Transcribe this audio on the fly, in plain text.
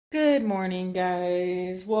Good morning,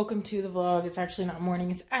 guys. Welcome to the vlog. It's actually not morning,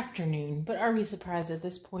 it's afternoon. But are we surprised at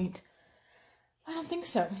this point? I don't think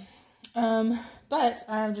so. But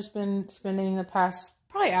I've just been spending the past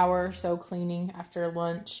probably hour or so cleaning after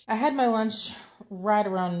lunch. I had my lunch right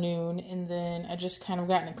around noon, and then I just kind of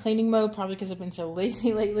got in a cleaning mode, probably because I've been so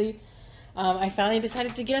lazy lately. I finally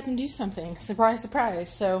decided to get up and do something. Surprise,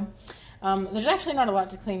 surprise. So there's actually not a lot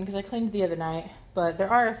to clean because I cleaned the other night. But there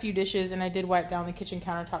are a few dishes, and I did wipe down the kitchen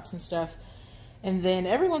countertops and stuff. And then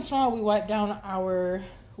every once in a while, we wipe down our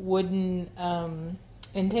wooden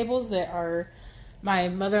end tables that my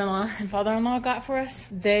mother-in-law and father-in-law got for us.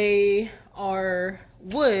 They are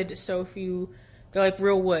wood, so they're like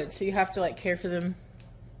real wood, so you have to like care for them,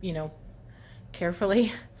 you know,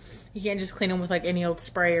 carefully. You can't just clean them with like any old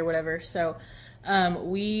spray or whatever. So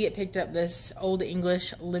we picked up this Old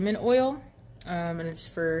English lemon oil, and it's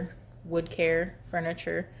for wood care,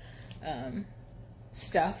 furniture,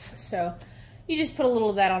 stuff. So you just put a little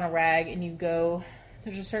of that on a rag and you go,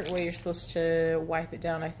 there's a certain way you're supposed to wipe it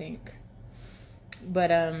down, I think. But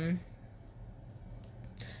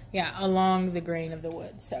yeah, along the grain of the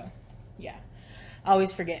wood. So yeah, I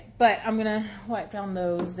always forget. But I'm gonna wipe down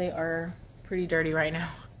those. They are pretty dirty right now.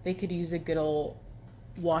 They could use a good old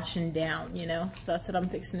washing down, you know? So that's what I'm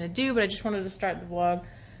fixing to do. But I just wanted to start the vlog,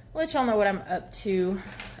 let y'all know what I'm up to.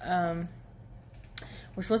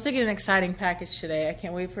 We're supposed to get an exciting package today. I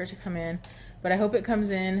can't wait for it to come in, but I hope it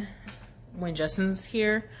comes in when Justin's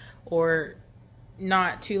here or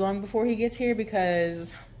not too long before he gets here,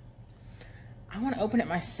 because I want to open it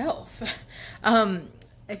myself. Well,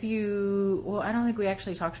 I don't think we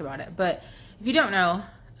actually talked about it, but if you don't know,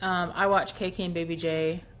 I watch KK and Baby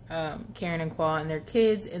J, Karen and Kwa and their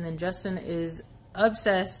kids, and then Justin is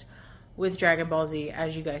obsessed with Dragon Ball Z,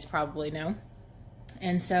 as you guys probably know.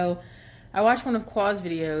 And so I watched one of Kwa's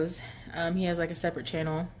videos. He has like a separate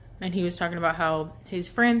channel, and he was talking about how he's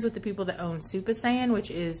friends with the people that own Soupa Saiyan,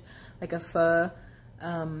 which is like a pho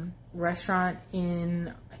restaurant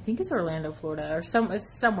in, I think it's Orlando, Florida, or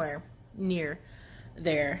it's somewhere near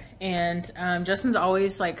there. And Justin's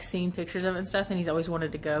always like seen pictures of it and stuff, and he's always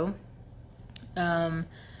wanted to go.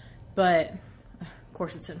 But of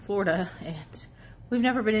course it's in Florida, and we've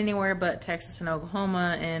never been anywhere but Texas and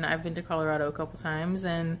Oklahoma, and I've been to Colorado a couple times,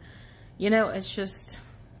 and you know, it's just,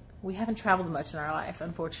 we haven't traveled much in our life,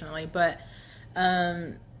 unfortunately. But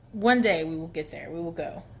one day we will get there. We will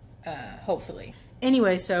go, hopefully.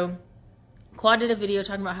 Anyway, so Claude did a video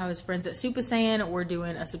talking about how his friends at Soupa Saiyan were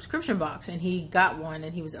doing a subscription box, and he got one,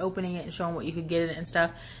 and he was opening it and showing what you could get in it and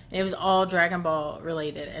stuff. And it was all Dragon Ball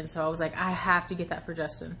related, and so I was like, I have to get that for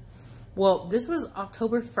Justin. Well, this was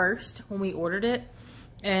October 1st when we ordered it,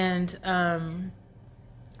 and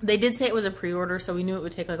they did say it was a pre-order, so we knew it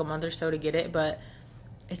would take like a month or so to get it, but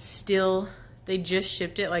it's still, they just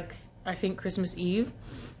shipped it like, I think Christmas Eve,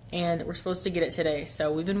 and we're supposed to get it today.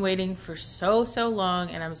 So we've been waiting for so long,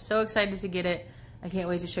 and I'm so excited to get it. I can't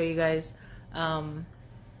wait to show you guys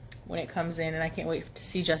when it comes in, and I can't wait to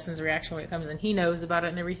see Justin's reaction when it comes in. He knows about it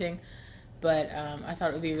and everything, but I thought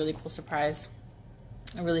it would be a really cool surprise,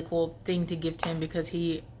 a really cool thing to give to him, because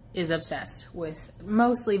he is obsessed with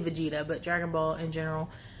mostly Vegeta, but Dragon Ball in general.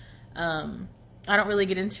 I don't really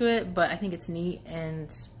get into it, but I think it's neat,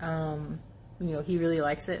 and you know, he really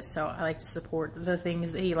likes it, so I like to support the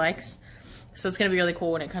things that he likes. So it's gonna be really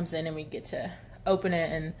cool when it comes in and we get to open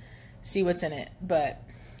it and see what's in it. But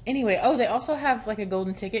anyway, oh, they also have like a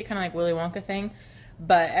golden ticket, kind of like Willy Wonka thing,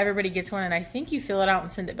 but everybody gets one, and I think you fill it out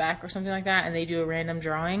and send it back or something like that, and they do a random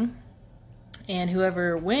drawing, and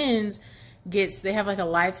whoever wins gets, they have like a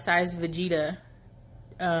life-size Vegeta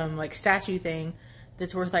like statue thing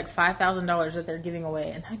that's worth like $5,000 that they're giving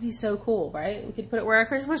away, and that'd be so cool, right? We could put it where our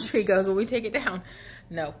Christmas tree goes when we take it down.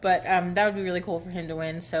 No, but that would be really cool for him to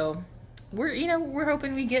win. So we're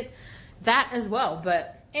hoping we get that as well.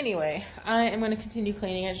 But anyway, I am going to continue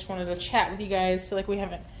cleaning. I just wanted to chat with you guys. Feel like we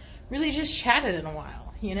haven't really just chatted in a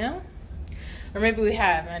while, you know? Or maybe we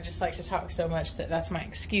have, and I just like to talk so much that that's my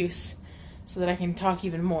excuse, so that I can talk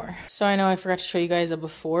even more. So I know I forgot to show you guys a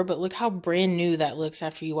before, but look how brand new that looks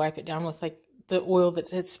after you wipe it down with like the oil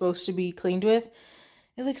that it's supposed to be cleaned with.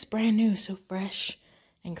 It looks brand new, so fresh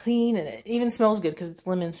and clean, and it even smells good because it's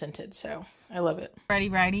lemon scented, so I love it.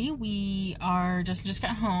 Righty, we are just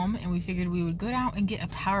got home, and we figured we would go out and get a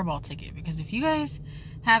Powerball ticket, because if you guys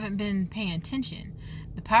haven't been paying attention,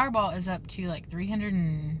 the Powerball is up to like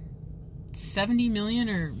 370 million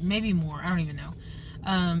or maybe more, I don't even know.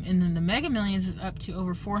 And then the Mega Millions is up to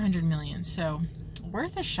over 400 million, so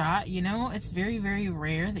worth a shot. You know, it's very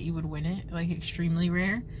rare that you would win it, like extremely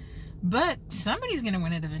rare, But somebody's gonna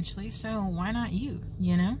win it eventually, so why not you,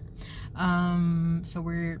 you know? So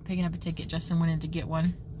we're picking up a ticket. Justin wanted to get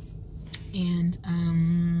one.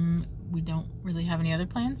 And we don't really have any other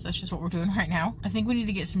plans. That's just what we're doing right now. I think we need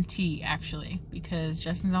to get some tea, actually, because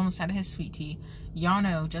Justin's almost out of his sweet tea. Y'all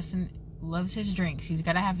know Justin loves his drinks. He's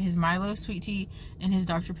got to have his Milo sweet tea and his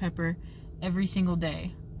Dr. Pepper every single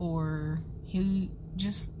day, or he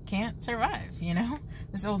just can't survive, you know?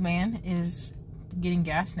 This old man is getting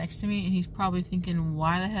gas next to me, and he's probably thinking,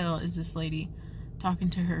 why the hell is this lady talking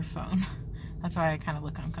to her phone? That's why I kind of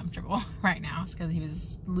look uncomfortable right now. It's because he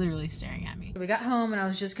was literally staring at me. We got home and I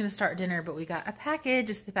was just going to start dinner, but we got a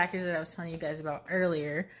package. It's the package that I was telling you guys about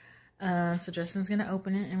earlier. So Justin's going to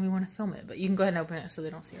open it and we want to film it. But you can go ahead and open it so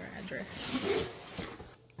they don't see our address.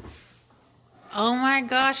 Oh my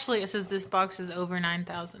gosh, Lee. It says this box is over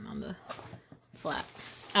 9,000 on the flap.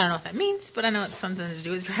 I don't know what that means, but I know it's something to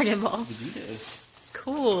do with Dragon Ball.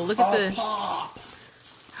 Cool. Look at this. Pop.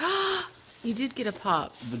 You did get a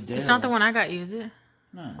pop. It's not the one I got you, is it?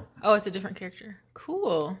 No. Oh, it's a different character.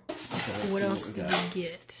 Cool. Okay, what else did we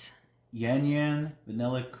get? Yan Yan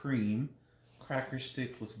vanilla cream cracker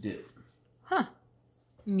stick with dip. Huh.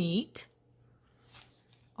 Neat.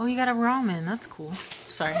 Oh, you got a ramen. That's cool.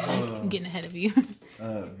 Sorry, I'm getting ahead of you.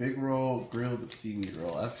 Big roll grilled seaweed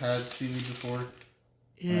roll. I've had seaweed before.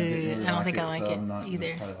 I don't think I like it I'm not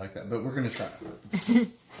either. Probably like that, but we're gonna try it.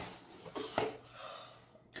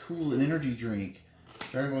 Cool, an energy drink.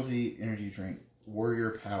 Dragon Ball Z energy drink.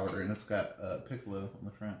 Warrior Power, and it's got Piccolo on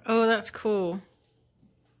the front. Oh, that's cool.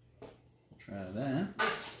 Try that.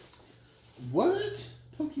 What?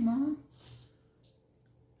 Pokemon?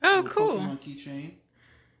 Oh, cool. Pokemon keychain.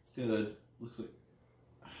 It's got a, looks like,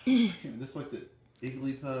 this like the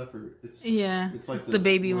Igglypuff, or it's, yeah, it's like the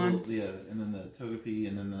baby little, ones. Yeah, and then the Togepi,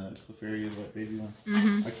 and then the Clefairy, like baby one.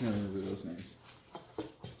 Mm-hmm. I can't remember those names.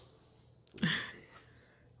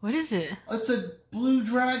 What is it? It's a blue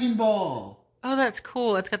Dragon Ball. Oh, that's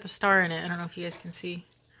cool. It's got the star in it. I don't know if you guys can see.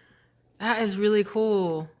 That is really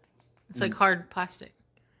cool. It's like hard plastic.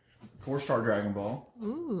 4-star Dragon Ball.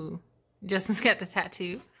 Ooh. Justin's got the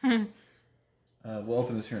tattoo. We'll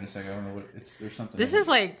open this here in a second. I don't know what it's. There's something. This is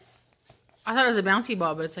like, I thought it was a bouncy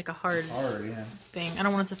ball, but it's like a hard yeah. thing. I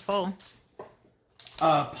don't want it to fall.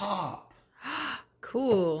 Pop.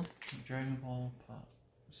 Cool. Dragon Ball Pop.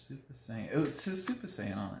 Super Saiyan. Oh, it says Super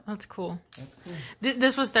Saiyan on it. That's cool. That's cool.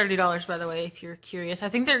 This was $30, by the way, if you're curious. I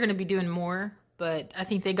think they're going to be doing more, but I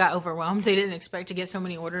think they got overwhelmed. They didn't expect to get so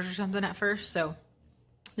many orders or something at first, so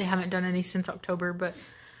they haven't done any since October, but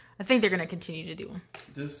I think they're going to continue to do them.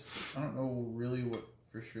 This, I don't know really what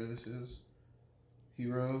for sure this is.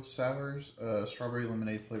 Hero Sours, strawberry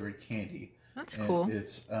lemonade flavored candy. That's cool.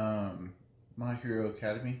 It's My Hero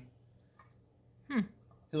Academy.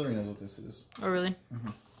 Hillary knows what this is. Oh, really? Mm-hmm.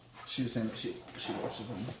 She was saying that she watches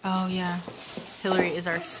them. Oh, yeah. Hillary is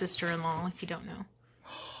our sister-in-law, if you don't know.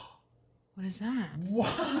 What is that?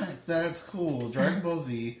 What? That's cool. Dragon Ball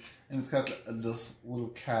Z, and it's got this little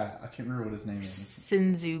cat. I can't remember what his name is.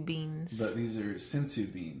 Senzu beans. But these are sensu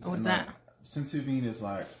beans. What's that? Sensu bean is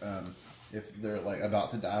like if they're like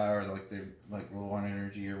about to die or like they're like low on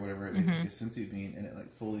energy or whatever, they take a sensu bean and it like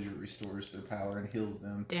fully restores their power and heals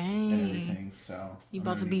them. Dang. And everything. So you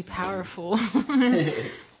about to be powerful.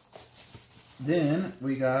 Then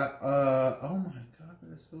we got oh my god,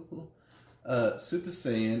 that is so cool. Soupa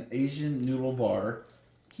Saiyan Asian noodle bar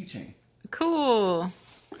keychain. Cool.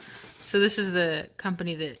 So this is the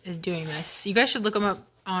company that is doing this. You guys should look them up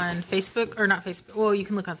on Facebook, or not Facebook. Well, you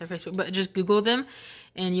can look on their Facebook, but just Google them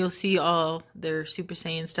and you'll see all their Super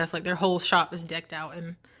Saiyan stuff. Like their whole shop is decked out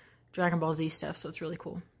in Dragon Ball Z stuff, so it's really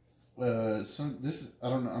cool. So this is, I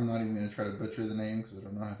don't know, I'm not even going to try to butcher the name because I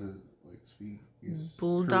don't know how to like speak.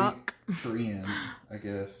 Bulldog. Korean, I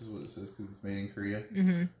guess is what it says because it's made in Korea.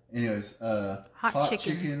 Mm-hmm. Anyways, hot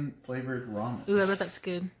chicken flavored ramen. Ooh, I bet that's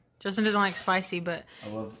good. Justin doesn't like spicy, but I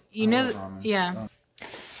love ramen. Yeah.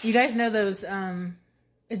 You guys know those,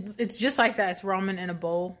 it's just like that. It's ramen in a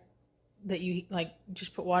bowl that you like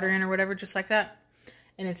just put water in or whatever, just like that.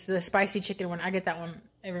 And it's the spicy chicken one. I get that one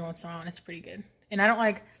every once in a while and it's pretty good. And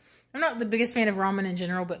I'm not the biggest fan of ramen in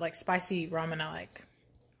general, but like spicy ramen I like.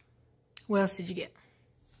 What else did you get?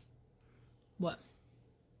 What?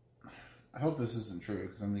 I hope this isn't true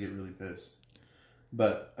because I'm going to get really pissed.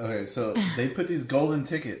 But, okay, so they put these golden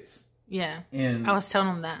tickets. Yeah. In I was telling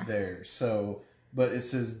them that. There. So, but it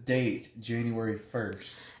says date January 1st.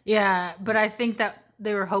 Yeah, but I think that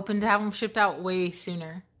they were hoping to have them shipped out way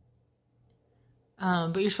sooner.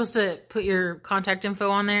 But you're supposed to put your contact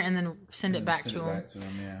info on there and then send it back to them.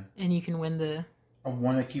 Yeah. And you can win the... I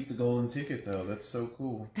want to keep the golden ticket, though. That's so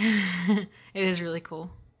cool. It is really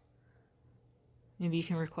cool. Maybe you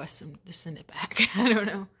can request them to send it back. I don't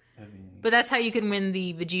know. But that's how you can win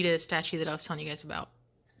the Vegeta statue that I was telling you guys about.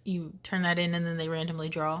 You turn that in and then they randomly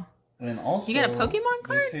draw. And also, you got a Pokemon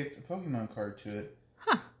card? They taped a Pokemon card to it.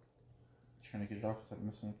 Huh. Trying to get it off without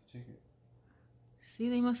messing up the ticket. See,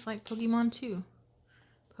 they must like Pokemon too.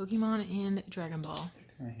 Pokemon and Dragon Ball.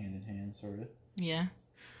 They're kind of hand in hand, sort of. Yeah.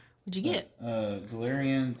 What'd you get?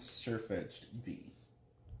 Galarian Surfetched V.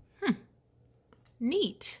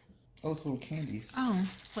 Neat. Oh, it's little candies. Oh,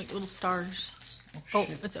 like little stars. Oh,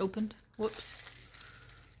 it's opened. Whoops.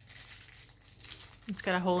 It's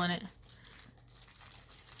got a hole in it.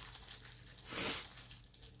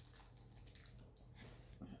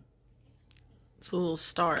 It's a little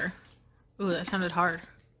star. Ooh, that sounded hard.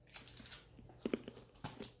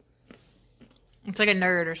 It's like a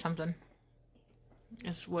nerd or something.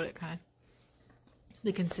 That's what it kind of...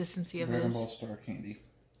 The consistency of it is. Dragon Ball Star Candy.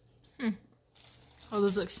 Oh,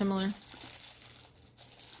 those look similar.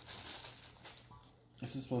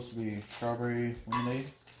 This is supposed to be strawberry lemonade.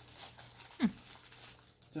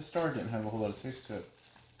 The star didn't have a whole lot of taste to it.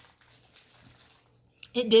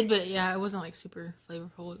 It did, but yeah, it wasn't like super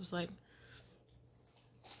flavorful. It was like...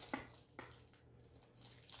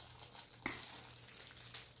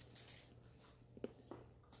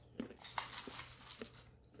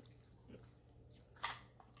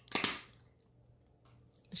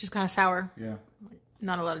 It's just kind of sour. Yeah.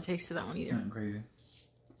 Not a lot of taste to that one either. Nothing crazy.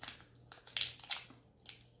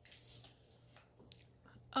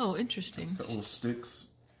 Oh, interesting. It's got little sticks.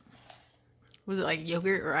 Was it like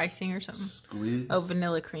yogurt or icing or something? Squid. Oh,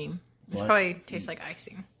 vanilla cream. This What? probably tastes like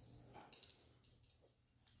icing.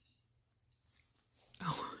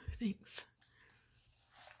 Oh, thanks.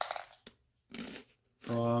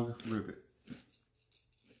 Frog Ribbit.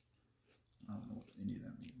 I don't know what any of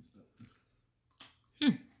that means, but...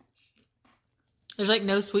 There's like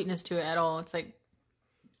no sweetness to it at all. It's like...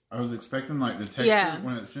 I was expecting like the texture,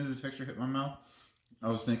 as soon as the texture hit my mouth, I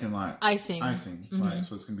was thinking like... Icing. Like,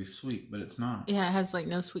 so it's going to be sweet, but it's not. Yeah, it has like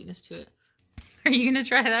no sweetness to it. Are you going to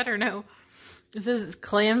try that or no? It says it's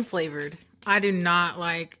clam flavored. I do not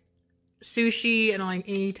like sushi and like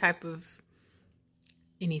any type of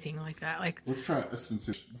anything like that. Like, Let's try essence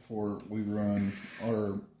before we run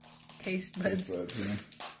our taste buds. Yeah.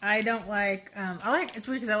 I don't like, it's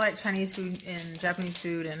weird because I like Chinese food and Japanese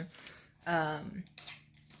food and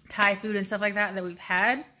Thai food and stuff like that we've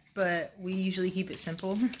had, but we usually keep it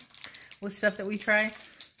simple with stuff that we try.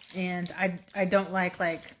 And I don't like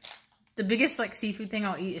the biggest like seafood thing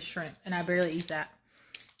I'll eat is shrimp, and I barely eat that.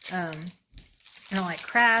 I don't like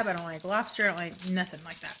crab, I don't like lobster, I don't like nothing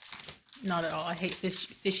like that. Not at all. I hate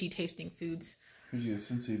fishy tasting foods. Could you get a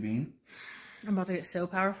sensu bean? I'm about to get so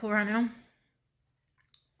powerful right now.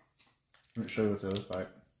 Let me show you what that looks like.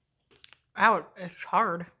 Ow, it's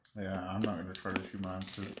hard. Yeah, I'm not going to try to chew mine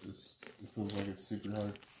because it feels like it's super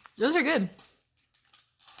hard. Those are good.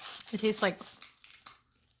 It tastes like,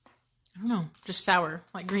 I don't know, just sour.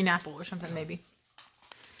 Like green apple or something maybe.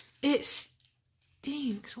 It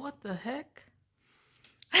stinks. What the heck?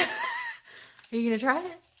 Are you going to try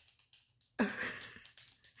it?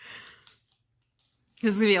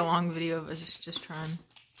 This is going to be a long video of us just trying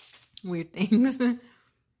weird things.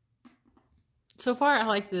 So far, I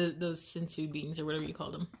like those sensu beans or whatever you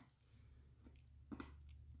call them.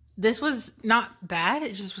 This was not bad.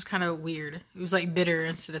 It just was kind of weird. It was like bitter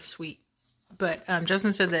instead of sweet. But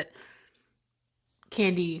Justin said that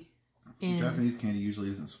candy in... Japanese candy usually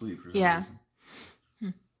isn't sweet for some reason.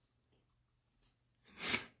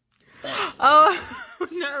 Oh,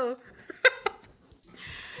 no.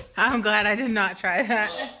 I'm glad I did not try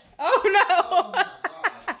that. Oh,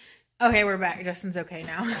 no. Okay, we're back. Justin's okay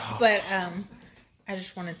now. But I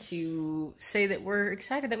just wanted to say that we're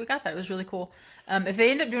excited that we got that. It was really cool. If they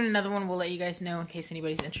end up doing another one, we'll let you guys know in case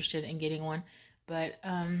anybody's interested in getting one. But,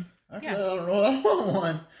 Actually, yeah. I don't know. I want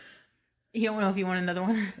one. You don't know if you want another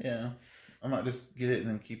one? Yeah. I might just get it and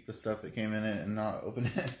then keep the stuff that came in it and not open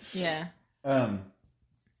it. Yeah.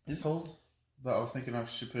 It's cold, but I was thinking I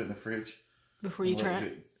should put it in the fridge. Before you try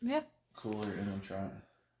it? Yeah. Cooler and then try it.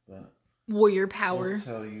 But warrior power. I'll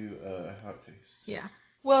tell you how it tastes. Yeah.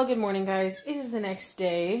 Well, good morning, guys. It is the next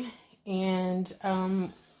day, and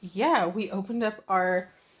yeah, we opened up our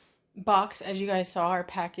box, as you guys saw, our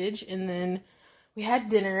package, and then we had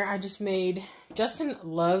dinner. I just made... Justin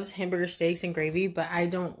loves hamburger steaks and gravy, but I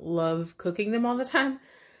don't love cooking them all the time.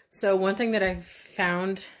 So one thing that I've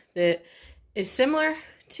found that is similar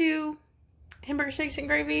to hamburger steaks and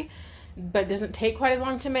gravy, but doesn't take quite as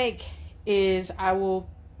long to make, is I will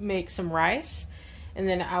make some rice, and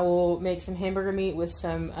then I will make some hamburger meat with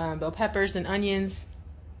some bell peppers and onions,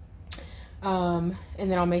 and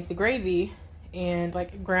then I'll make the gravy, and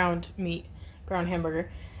like ground meat, ground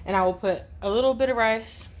hamburger. And I will put a little bit of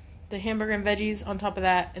rice, the hamburger and veggies on top of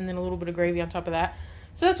that, and then a little bit of gravy on top of that.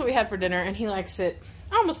 So that's what we had for dinner, and he likes it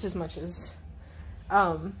almost as much as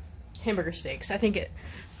hamburger steaks. I think it,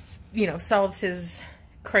 you know, solves his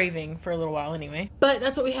craving for a little while anyway. But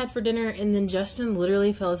that's what we had for dinner, and then Justin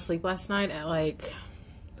literally fell asleep last night at like,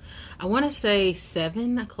 I want to say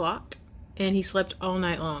 7 o'clock, and he slept all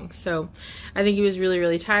night long. So I think he was really,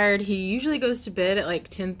 really tired. He usually goes to bed at like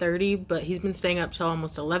 10:30, but he's been staying up till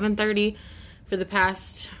almost 11:30 for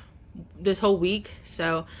this whole week.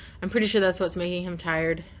 So I'm pretty sure that's what's making him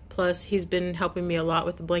tired. Plus he's been helping me a lot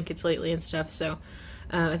with the blankets lately and stuff. So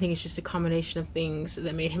I think it's just a combination of things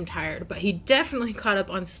that made him tired, but he definitely caught up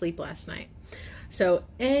on sleep last night. So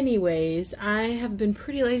anyways, I have been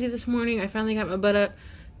pretty lazy this morning. I finally got my butt up,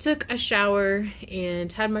 took a shower,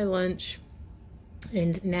 and had my lunch.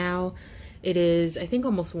 And now it is, I think,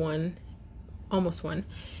 almost one.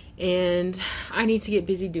 And I need to get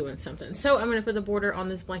busy doing something. So I'm going to put the border on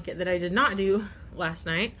this blanket that I did not do last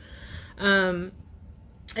night. I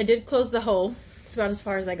did close the hole. It's about as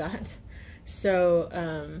far as I got.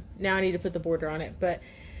 So now I need to put the border on it. But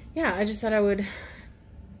yeah, I just thought I would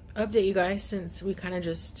update you guys since we kind of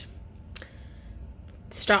just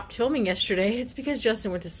stopped filming yesterday. It's because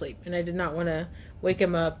Justin went to sleep and I did not want to wake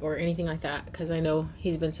him up or anything like that because I know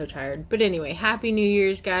he's been so tired. But anyway, happy New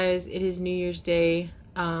Year's, guys. It is New Year's Day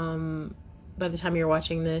by the time you're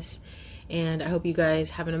watching this, and I hope you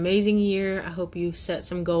guys have an amazing year. I hope you set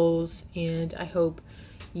some goals, and I hope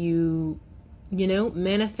you know,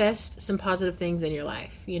 manifest some positive things in your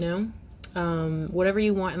life, you know. Whatever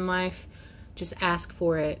you want in life, just ask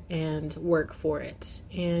for it and work for it,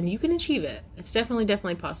 and you can achieve it. It's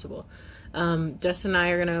definitely possible. Justin and I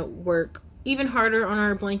are gonna work even harder on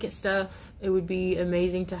our blanket stuff. It would be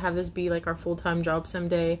amazing to have this be like our full-time job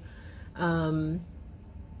someday. And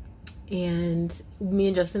me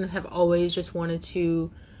and Justin have always just wanted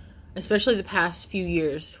to, especially the past few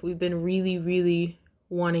years, we've been really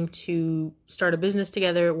wanting to start a business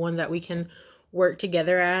together, one that we can work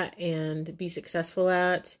together at and be successful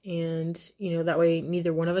at. And, you know, that way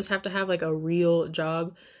neither one of us have to have like a real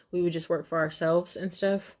job. We would just work for ourselves and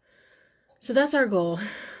stuff. So that's our goal.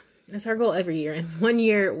 That's our goal every year. And one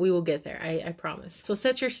year we will get there. I promise. So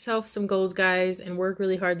set yourself some goals, guys, and work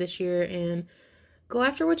really hard this year and go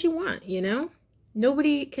after what you want, you know?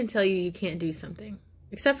 Nobody can tell you you can't do something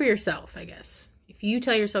except for yourself, I guess. If you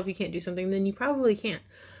tell yourself you can't do something, then you probably can't.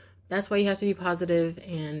 That's why you have to be positive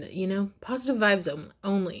and, you know, positive vibes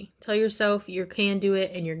only. Tell yourself you can do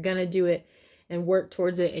it and you're gonna do it and work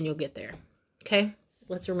towards it and you'll get there. Okay?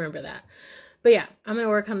 Let's remember that. But yeah, I'm gonna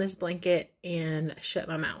work on this blanket and shut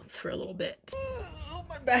my mouth for a little bit. Oh,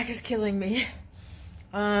 my back is killing me.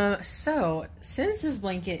 So since this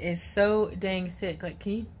blanket is so dang thick, like,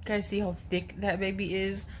 can you guys see how thick that baby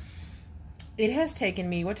is? It has taken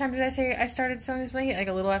me, what time did I say I started sewing this blanket? Like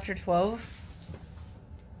a little after 12.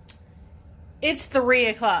 It's 3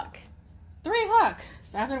 o'clock. 3 o'clock.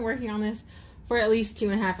 So I've been working on this for at least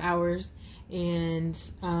 2.5 hours, and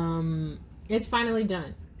it's finally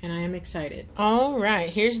done, and I am excited. All right,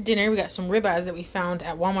 here's dinner. We got some ribeyes that we found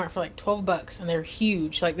at Walmart for like 12 bucks, and they're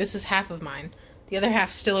huge. Like, this is half of mine. The other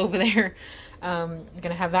half's still over there. I'm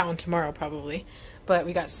gonna have that one tomorrow probably. But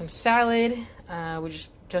we got some salad.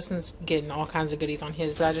 Justin's getting all kinds of goodies on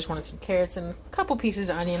his, but I just wanted some carrots and a couple pieces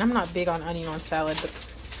of onion. I'm not big on onion on salad, but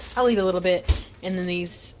I'll eat a little bit. And then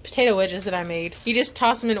these potato wedges that I made. You just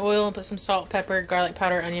toss them in oil and put some salt, pepper, garlic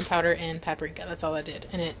powder, onion powder, and paprika. That's all I did.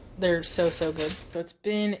 And they're so good. So it's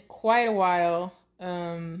been quite a while.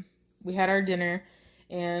 We had our dinner,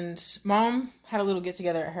 and Mom had a little get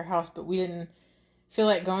together at her house, but we didn't feel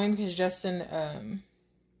like going because Justin,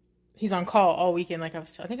 he's on call all weekend. Like I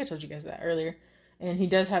think I told you guys that earlier. And he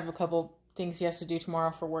does have a couple things he has to do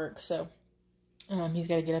tomorrow for work. So he's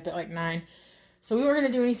got to get up at like 9. So we weren't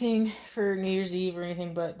going to do anything for New Year's Eve or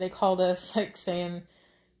anything, but they called us like saying,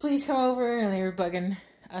 please come over. And they were bugging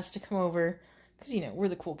us to come over because, you know, we're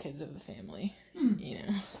the cool kids of the family, you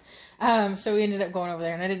know. So we ended up going over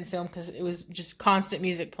there, and I didn't film because it was just constant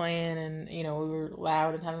music playing, and, you know, we were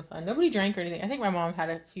loud and having fun. Nobody drank or anything. I think my mom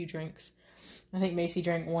had a few drinks. I think Macy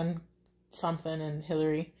drank one something and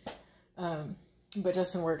Hillary. But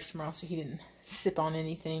Justin works tomorrow, so he didn't sip on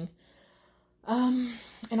anything. And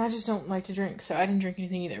I just don't like to drink, so I didn't drink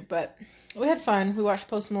anything either. But we had fun. We watched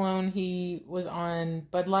Post Malone. He was on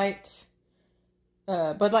Bud Light,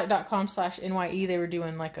 budlight.com/NYE. They were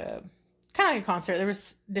doing like a kind of like a concert. There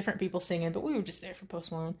was different people singing, but we were just there for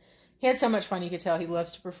Post Malone. He had so much fun. You could tell he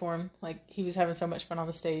loves to perform. Like, he was having so much fun on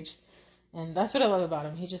the stage, and that's what I love about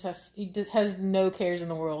him. He just has no cares in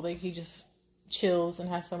the world. Like, he just chills and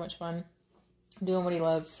has so much fun doing what he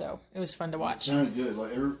loves. So it was fun to watch. It sounded good.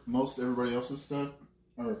 Like most everybody else's stuff,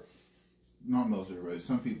 or not most everybody,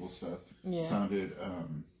 some people's stuff sounded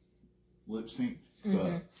lip synced,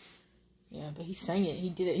 but yeah, but he sang it. He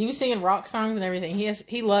did it. He was singing rock songs and everything.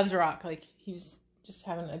 He loves rock. Like, he was just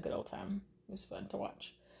having a good old time. It was fun to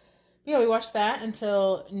watch. But yeah, we watched that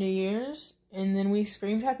until New Year's, and then we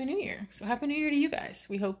screamed Happy New Year. So Happy New Year to you guys.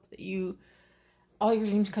 We hope that all your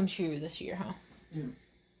dreams come true this year, huh? Yeah.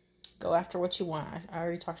 Go after what you want. I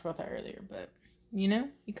already talked about that earlier, but you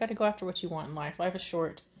got to go after what you want in life. Life is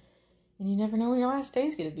short, and you never know when your last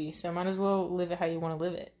day's going to be, so might as well live it how you want to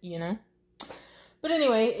live it, But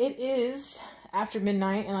anyway, it is after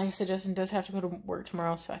midnight, and like I said, Justin does have to go to work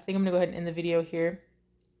tomorrow, so I think I'm going to go ahead and end the video here.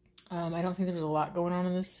 I don't think there was a lot going on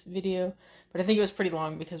in this video, but I think it was pretty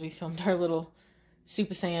long because we filmed our little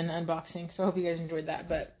Soupa Saiyan unboxing, so I hope you guys enjoyed that.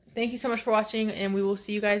 But thank you so much for watching, and we will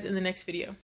see you guys in the next video.